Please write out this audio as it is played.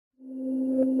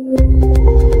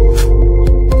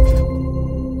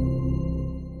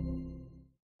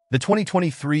The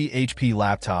 2023 HP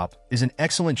laptop is an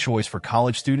excellent choice for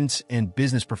college students and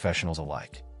business professionals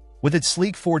alike. With its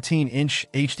sleek 14-inch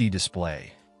HD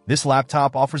display, this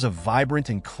laptop offers a vibrant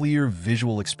and clear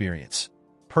visual experience,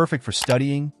 perfect for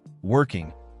studying,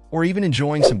 working, or even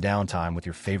enjoying some downtime with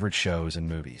your favorite shows and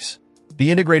movies. The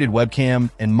integrated webcam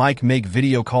and mic make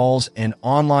video calls and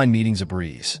online meetings a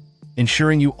breeze,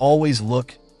 ensuring you always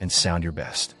look and sound your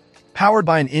best. Powered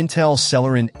by an Intel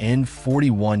Celeron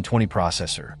N4120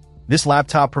 processor, this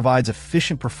laptop provides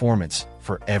efficient performance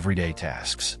for everyday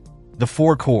tasks. The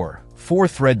 4-core,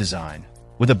 4-thread design,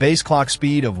 with a base clock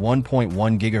speed of 1.1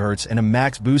 GHz and a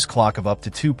max boost clock of up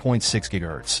to 2.6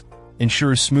 GHz,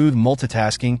 ensures smooth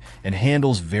multitasking and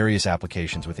handles various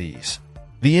applications with ease.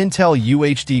 The Intel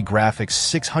UHD Graphics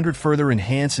 600 further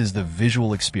enhances the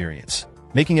visual experience,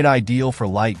 making it ideal for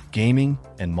light gaming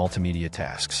and multimedia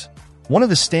tasks. One of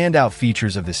the standout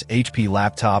features of this HP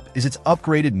laptop is its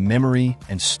upgraded memory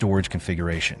and storage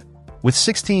configuration. With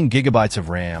 16 GB of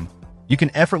RAM, you can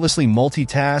effortlessly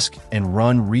multitask and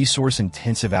run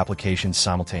resource-intensive applications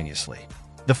simultaneously.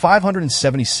 The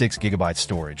 576 GB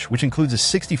storage, which includes a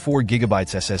 64 GB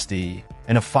SSD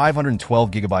and a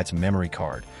 512 GB memory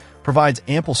card, provides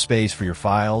ample space for your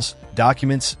files,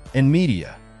 documents, and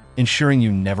media, ensuring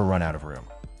you never run out of room.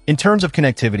 In terms of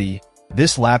connectivity,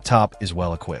 this laptop is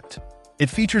well equipped. It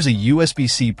features a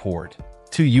USB-C port,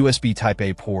 2 USB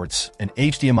Type-A ports, an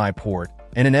HDMI port,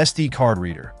 and an SD card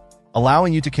reader,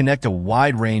 allowing you to connect a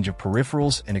wide range of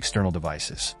peripherals and external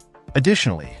devices.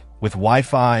 Additionally, with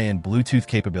Wi-Fi and Bluetooth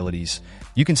capabilities,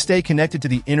 you can stay connected to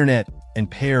the internet and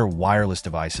pair wireless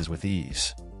devices with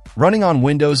ease. Running on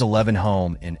Windows 11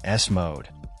 Home in S mode,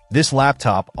 this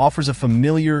laptop offers a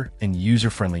familiar and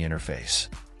user-friendly interface.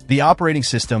 The operating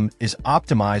system is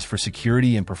optimized for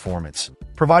security and performance,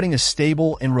 providing a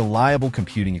stable and reliable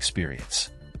computing experience.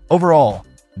 Overall,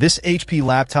 this HP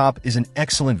laptop is an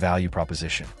excellent value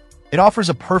proposition. It offers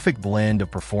a perfect blend of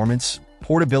performance,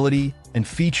 portability, and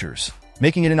features,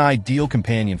 making it an ideal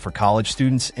companion for college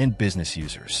students and business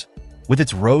users. With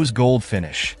its rose gold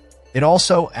finish, it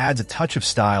also adds a touch of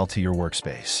style to your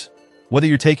workspace. Whether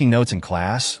you're taking notes in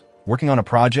class, working on a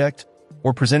project,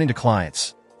 or presenting to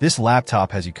clients, this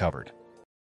laptop has you covered.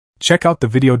 Check out the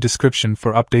video description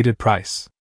for updated price.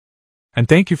 And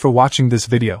thank you for watching this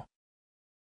video.